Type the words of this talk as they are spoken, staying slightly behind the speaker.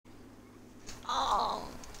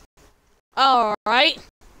Alright.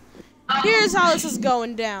 Here's how this is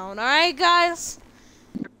going down, alright, guys?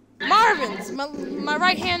 Marvin's, my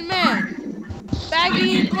right-hand man.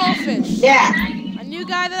 Baggy and Glowfish. Yeah. A new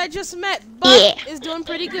guy that I just met, but is doing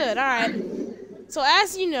pretty good, alright. So,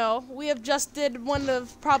 as you know, we have just did one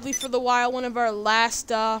of our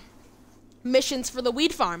last, missions for the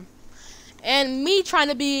weed farm. And me trying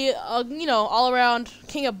to be a, all-around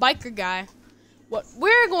king of biker guy, what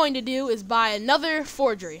we're going to do is buy another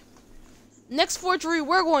forgery. Next forgery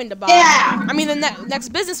we're going to buy, the next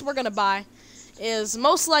business we're going to buy is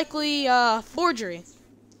most likely, forgery.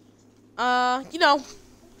 The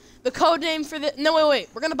code name for the, no, wait,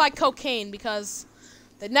 we're going to buy cocaine because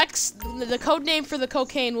the code name for the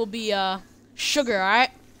cocaine will be, sugar, alright?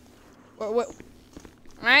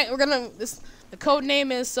 Alright, the code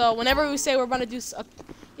name is, so whenever we say we're going to do,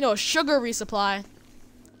 a sugar resupply,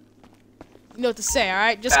 you know what to say,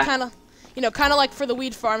 alright? Just kind of like for the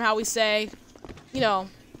weed farm, how we say,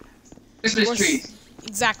 Christmas trees.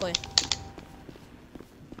 Exactly.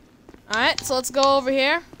 Alright, so let's go over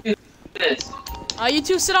here. You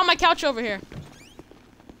two sit on my couch over here.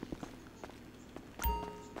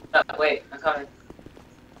 Wait, I'm coming.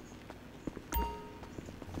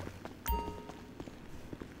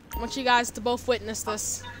 I want you guys to both witness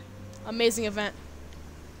this amazing event.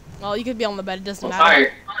 Well, you could be on the bed, it doesn't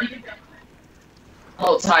matter. I'm a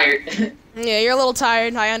little tired. Yeah, you're a little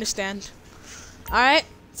tired, I understand. Alright,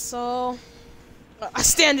 so... I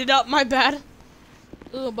stand it up, my bad.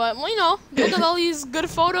 Ooh, but, well, look at all these good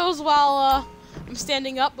photos while, I'm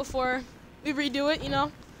standing up before we redo it,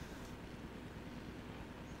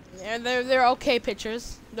 Yeah, they're okay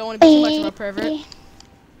pictures. Don't want to be too much of a pervert.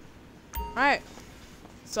 Alright.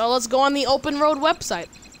 So let's go on the Open Road website.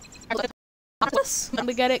 Can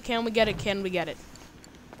we get it? Can we get it? Can we get it?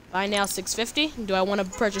 Buy now 650. Do I want to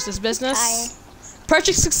purchase this business?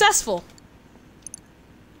 Purchase successful.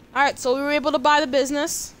 Alright, so we were able to buy the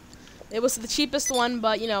business. It was the cheapest one,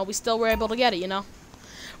 but, we still were able to get it, Really?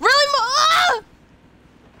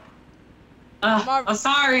 I'm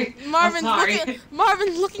sorry. Marvin, I'm sorry.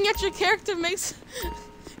 Marvin, looking at your character makes...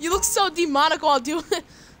 you look so demonic while doing it.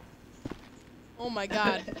 Oh my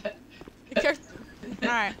god.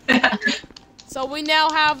 Alright. So we now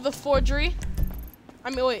have the forgery.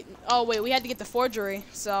 Wait. Oh, wait, we had to get the forgery,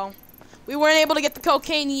 so... We weren't able to get the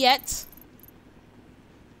cocaine yet.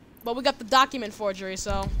 But we got the document forgery,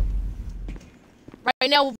 so...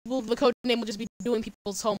 Right now, the code name will just be doing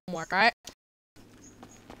people's homework, alright?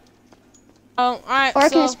 Oh, alright, or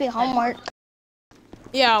it can just be homework.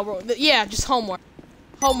 Yeah, just homework.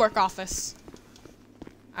 Homework office.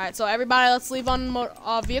 Alright, so everybody, let's leave on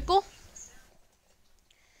vehicle.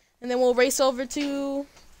 And then we'll race over to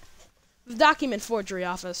the document forgery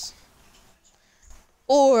office.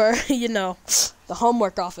 Or, the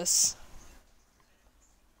homework office.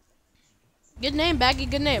 Good name, Baggy,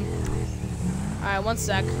 good name. Alright, one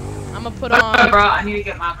sec. I'm gonna put on... Bro, I need to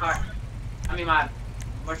get my car. My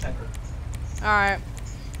motorcycle. Alright.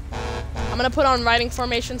 I'm gonna put on riding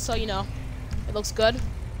formation so, it looks good.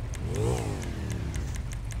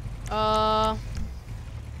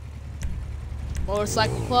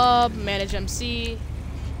 Motorcycle club, manage MC,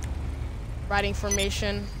 riding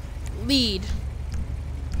formation, lead.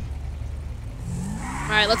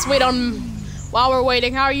 Alright, let's wait on, while we're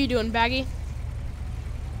waiting, how are you doing, Baggy?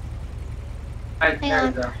 There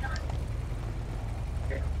we go.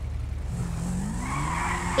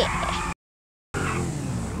 Yeah.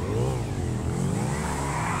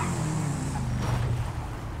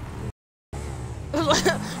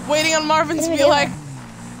 Waiting on Marvin to be like...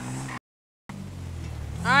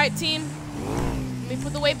 Alright, team. Let me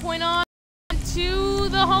put the waypoint on to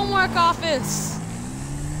the homework office.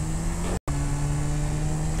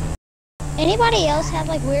 Anybody else have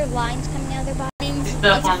like weird lines coming out of their body?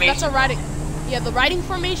 That's a riding... Yeah, the riding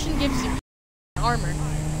formation gives you armor.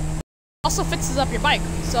 Also fixes up your bike.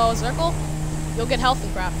 So, circle, you'll get health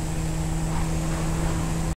and crap.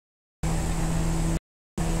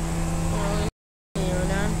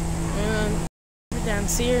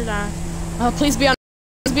 Oh, please be on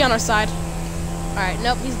our side. Alright,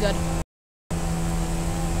 nope, he's good.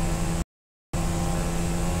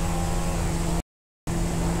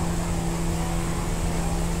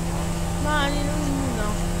 Come on,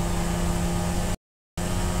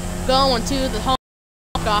 Going to the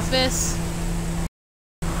homework office.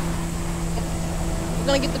 We're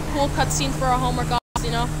gonna get the cool cutscene for our homework office,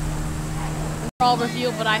 I'll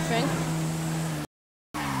review what I think.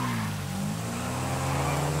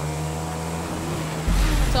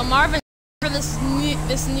 So Marvin, for this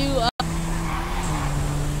new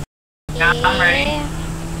Yeah, I'm ready.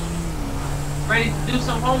 Ready to do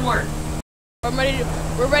some homework.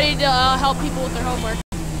 We're ready to help people with their homework.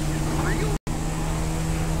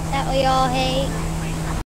 That we all hate.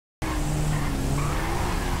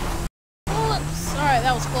 Oops. All right,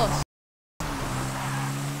 that was close.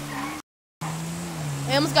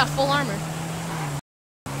 I almost got full armor.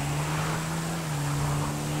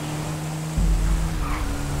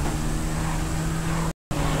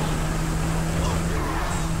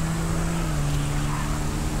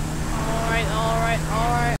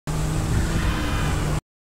 Alright.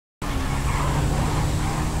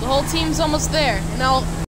 The whole team's almost there. And now,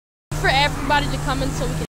 for everybody to come in so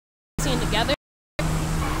we can see together.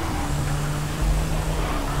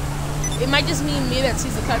 It might just mean me that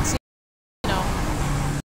sees the cutscene. You know,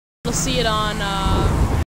 we'll see it on,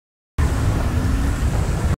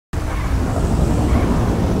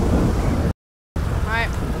 Alright.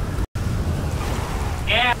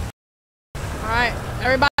 Yeah. Alright.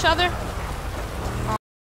 Everybody each other?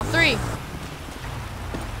 3.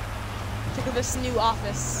 To this new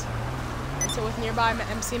office. So with nearby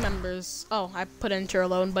MC members. Oh, I put enter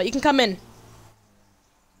alone, but you can come in.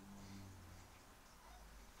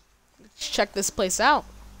 Let's check this place out.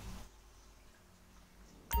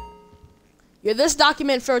 You're this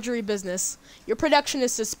document forgery business. Your production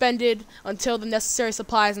is suspended until the necessary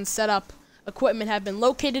supplies and setup equipment have been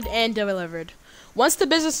located and delivered. Once the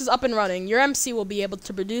business is up and running, your MC will be able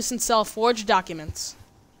to produce and sell forged documents.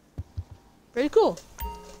 Pretty cool.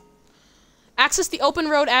 Access the Open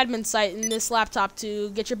Road admin site in this laptop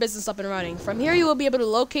to get your business up and running. From here, you will be able to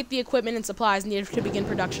locate the equipment and supplies needed to begin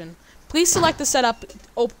production. Please select the setup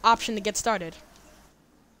option to get started.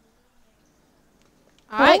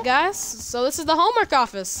 Alright, guys. So this is the homework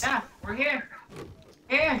office. Yeah, we're here.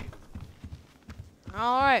 Here.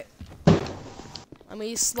 Alright.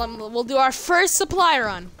 We'll do our first supply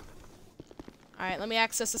run. Alright, let me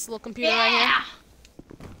access this little computer right here.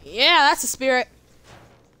 Yeah, that's the spirit.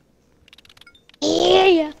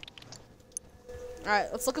 Yeah. Alright,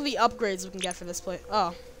 let's look at the upgrades we can get for this place.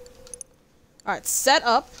 Oh. Alright, set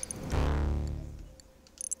up.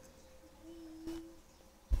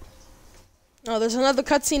 Oh, there's another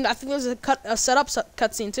cutscene. I think there's a setup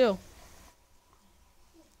cutscene too.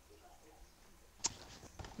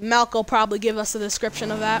 Malco will probably give us a description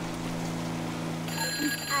of that.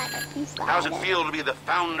 How's it feel to be the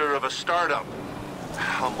founder of a startup?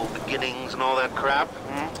 Humble beginnings and all that crap?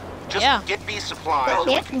 Just get me supplies so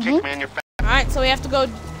we can kick manufacturing. Alright, so we have to go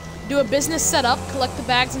do a business setup, collect the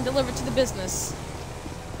bags, and deliver to the business.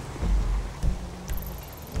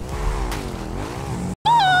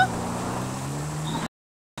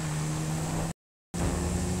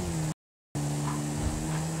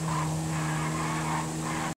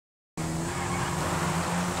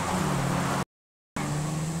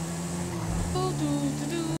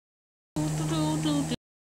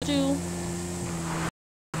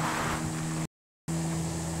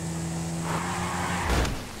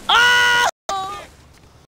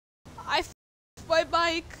 My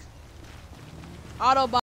bike.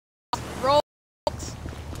 Autobot rolled.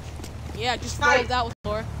 Yeah, just rolled out with the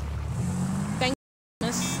floor. Thank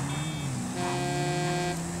goodness.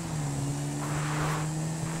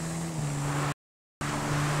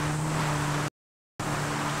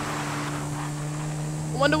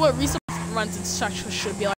 I wonder what resource runs and such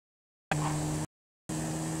should be like.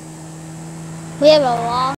 We have a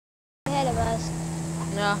long ahead of us.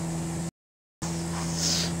 Yeah.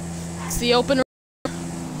 It's the open.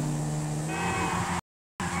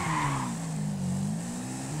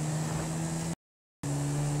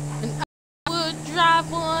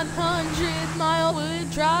 Drive 100 miles,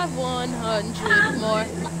 would drive 100 more.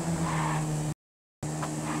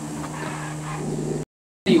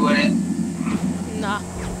 You wouldn't. Nah.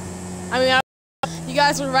 I mean, you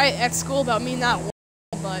guys were right at school about me not walking,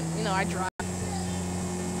 but, you know, I drive.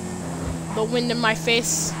 The wind in my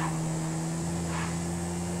face.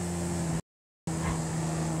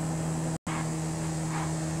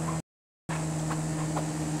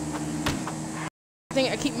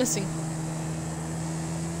 I keep missing.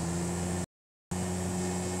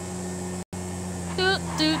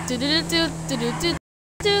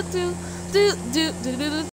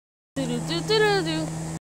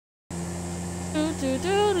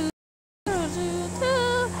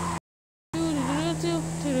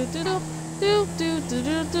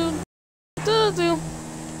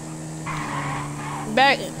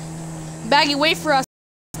 Baggy, wait for us.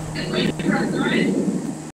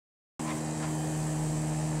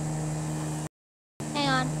 Hang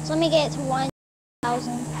on. So let me get it to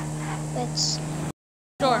 1,000. Which.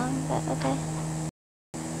 Sure. But okay.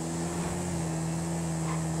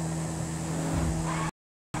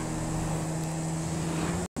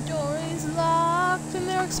 Door is locked.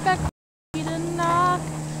 expect me to knock?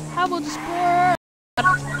 How about just pour?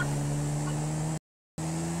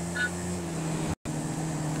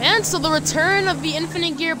 And so the return of the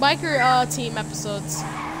Infinite Gear Biker team episodes.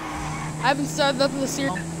 I haven't started up the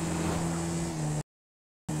series.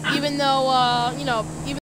 Even though, you know,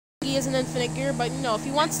 even though he is an Infinite Gear, but, you know, if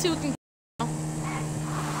he wants to, he can, you know,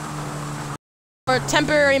 or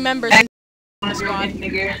temporary members in the squad.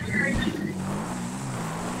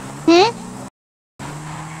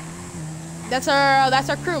 That's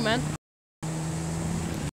our crew, man.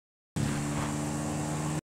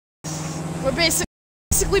 We're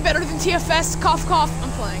basically better than TFS. Cough, cough.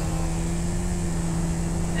 I'm playing.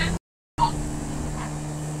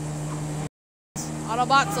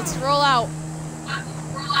 Autobots, let's roll out.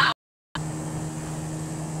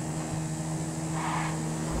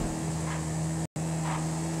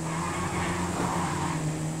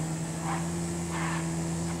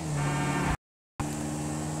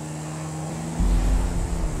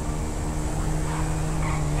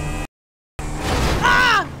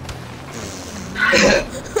 Ah!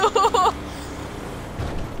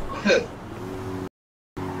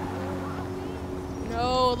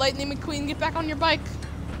 No, Lightning McQueen, get back on your bike.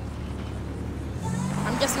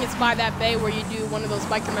 I'm guessing it's by that bay where you do one of those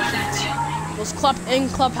biker missions. Those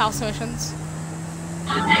clubhouse missions.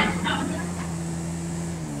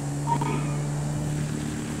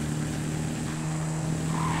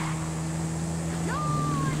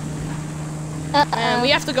 And we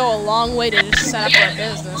have to go a long way to just set up our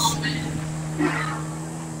business.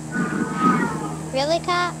 Really,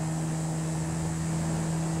 Cat?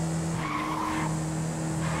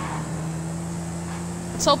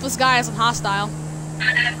 Let's hope this guy isn't hostile.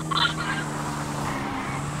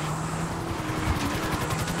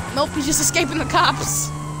 Nope, he's just escaping the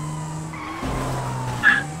cops.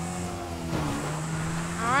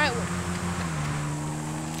 Alright.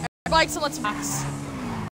 Bikes and let's box.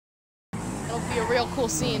 It'll be a real cool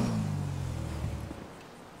scene.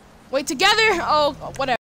 Wait, together? Oh,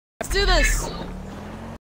 whatever. Let's do this.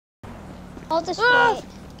 Hold this right.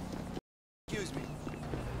 Excuse me.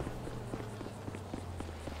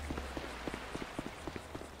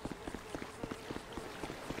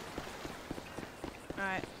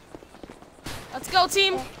 Alright. Let's go,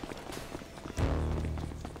 team! Alright,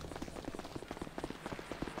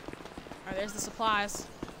 there's the supplies.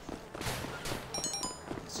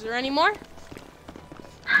 Is there any more?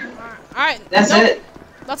 Alright. That's it.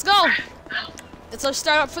 Let's go! It's our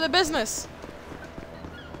start up for the business.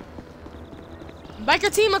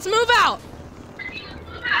 Biker team, let's move out!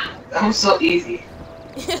 That was so easy.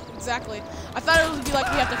 Exactly. I thought it would be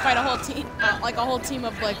like we have to fight a whole team, like a whole team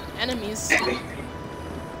of like enemies.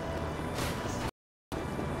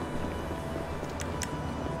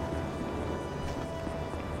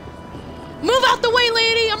 Move out the way,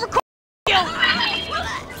 lady! I'm recording you!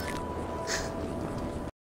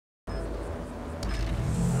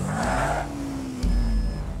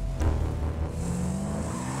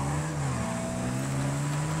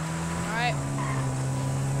 Alright.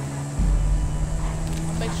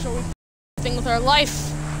 I'll make sure we do thing with our life.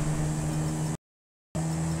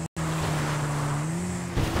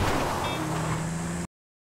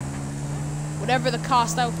 Whatever the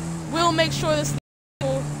cost, I will make sure this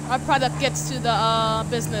our product gets to the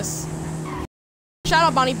business.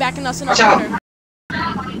 Shadow Bonnie backing us in our corner.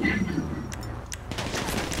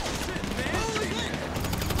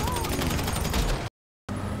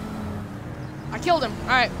 I killed him.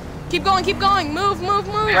 Alright. Keep going, keep going. Move, move,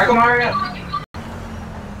 move. Here I go, Mario.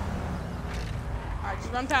 Alright,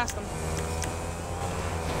 just run past them.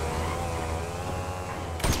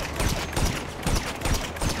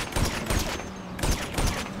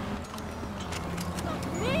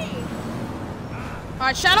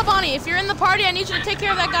 Alright, Shadow Bonnie, if you're in the party, I need you to take care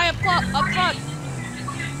of that guy up front.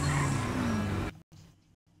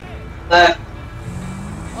 Left.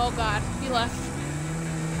 Oh god, he left.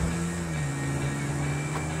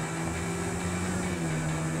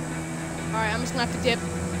 Alright, I'm just gonna have to dip.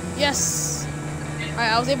 Yes!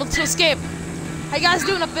 Alright, I was able to escape. How you guys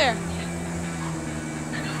doing up there?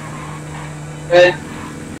 Good.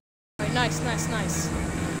 Alright, nice, nice, nice.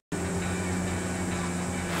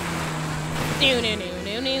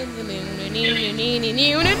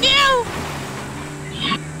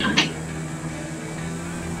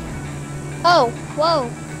 Oh, whoa.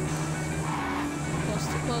 Close,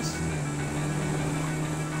 too close.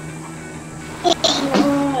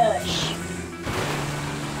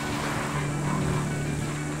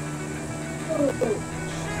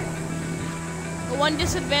 The one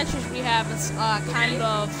disadvantage we have is kind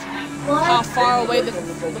of how far away the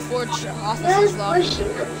Forge office is, though.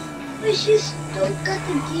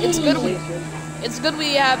 It's good. It's good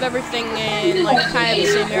we have everything in like kind of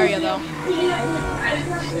the same area though.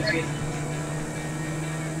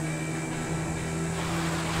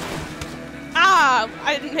 Ah!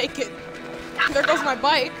 I didn't make it. There goes my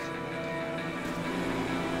bike.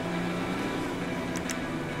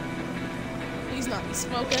 Please not be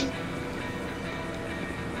smoking.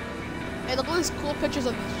 Hey, look at these cool pictures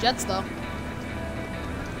of these jets though.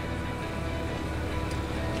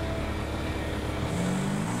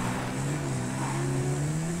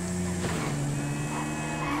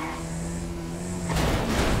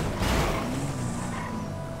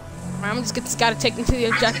 I'm just gotta take them to the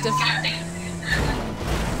objective.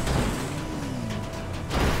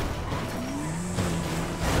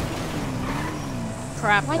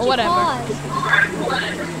 Crap, or whatever.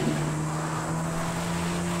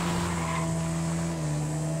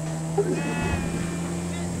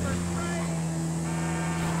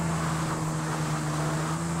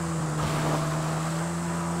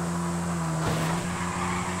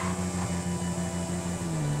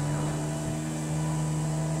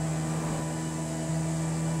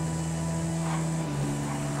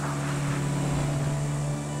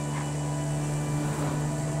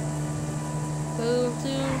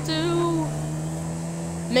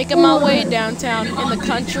 Making my way downtown in the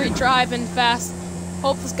country, driving fast.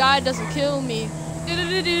 Hope this guy doesn't kill me.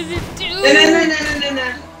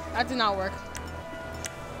 That did not work.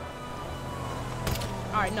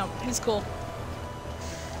 Alright, no, he's cool.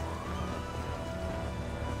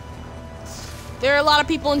 There are a lot of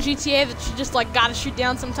people in GTA that you just like gotta shoot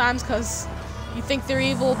down sometimes because you think they're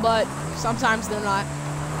evil, but sometimes they're not.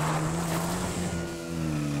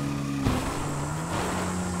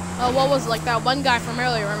 Oh, what was like that one guy from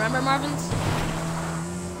earlier? Remember Marvin's?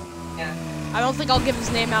 Yeah. I don't think I'll give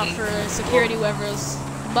his name out for security, whoever is.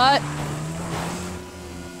 But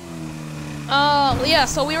yeah.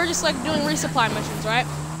 So we were just like doing resupply missions, right?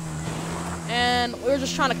 And we were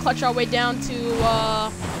just trying to clutch our way down to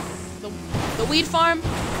the weed farm.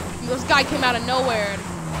 And this guy came out of nowhere. And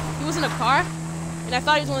he was in a car, and I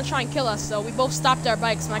thought he was gonna try and kill us. So we both stopped our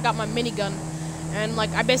bikes, and I got my minigun. And like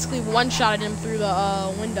I basically one-shotted him through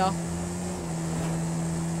the window.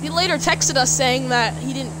 He later texted us saying that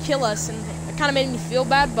he didn't kill us, and it kind of made me feel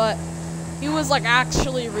bad, but he was like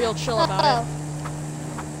actually real chill about it.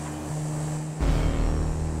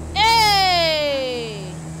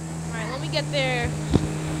 Hey! Alright, let me get there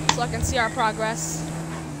so I can see our progress.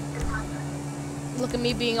 Look at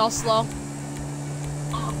me being all slow.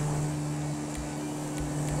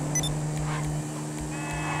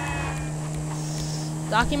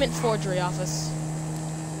 Document forgery office.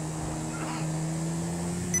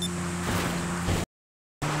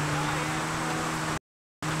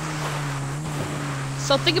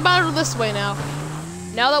 So think about it this way now.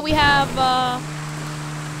 Now that we have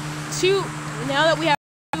two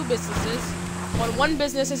businesses, when one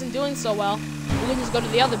business isn't doing so well, we can just go to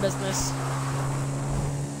the other business.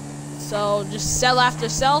 So just sell after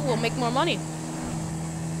sell, we'll make more money.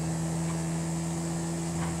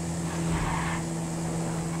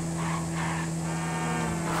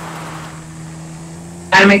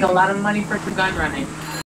 Gotta make a lot of money for gun running.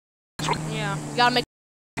 Yeah, we gotta make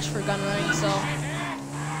cash for gun running, so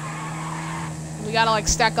we gotta like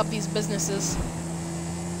stack up these businesses.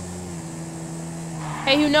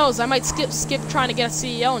 Hey, who knows? I might skip trying to get a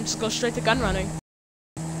CEO and just go straight to gun running.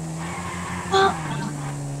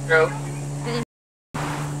 True.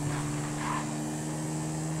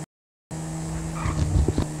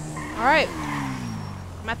 All right,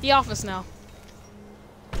 I'm at the office now.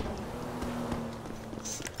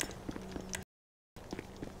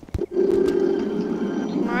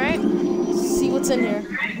 Alright, see what's in here.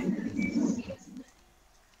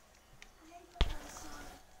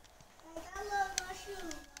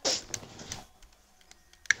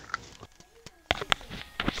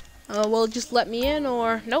 Will it just let me in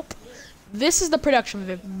or nope? This is the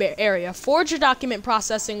production area. Forger document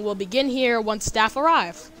processing will begin here once staff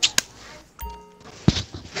arrive.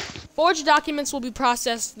 Forged documents will be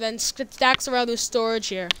processed, then stacks around the storage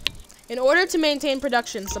here. In order to maintain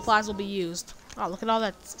production, supplies will be used. Oh, look at all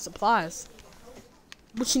that supplies.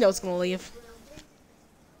 But you know it's gonna leave.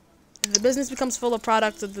 If the business becomes full of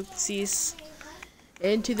products of the cease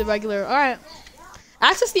into the regular. Alright.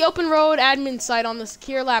 Access the open road admin site on the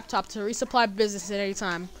secure laptop to resupply business at any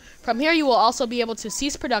time. From here, you will also be able to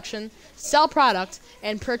cease production, sell product,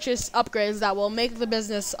 and purchase upgrades that will make the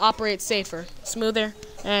business operate safer, smoother,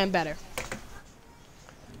 and better.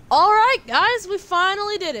 Alright, guys, we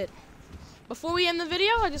finally did it. Before we end the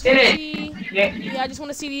video, I just want to see, I just want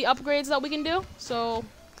to see the upgrades that we can do. So,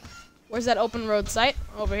 where's that open road site?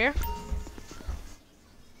 Over here.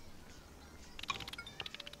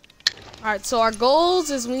 Alright, so our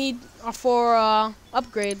goals is we need for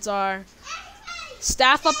upgrades are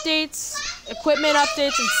staff updates, equipment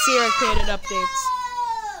updates, and Sierra-created updates.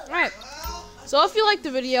 Alright, so if you liked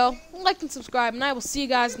the video, like and subscribe, and I will see you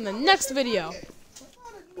guys in the next video.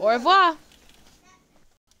 Au revoir!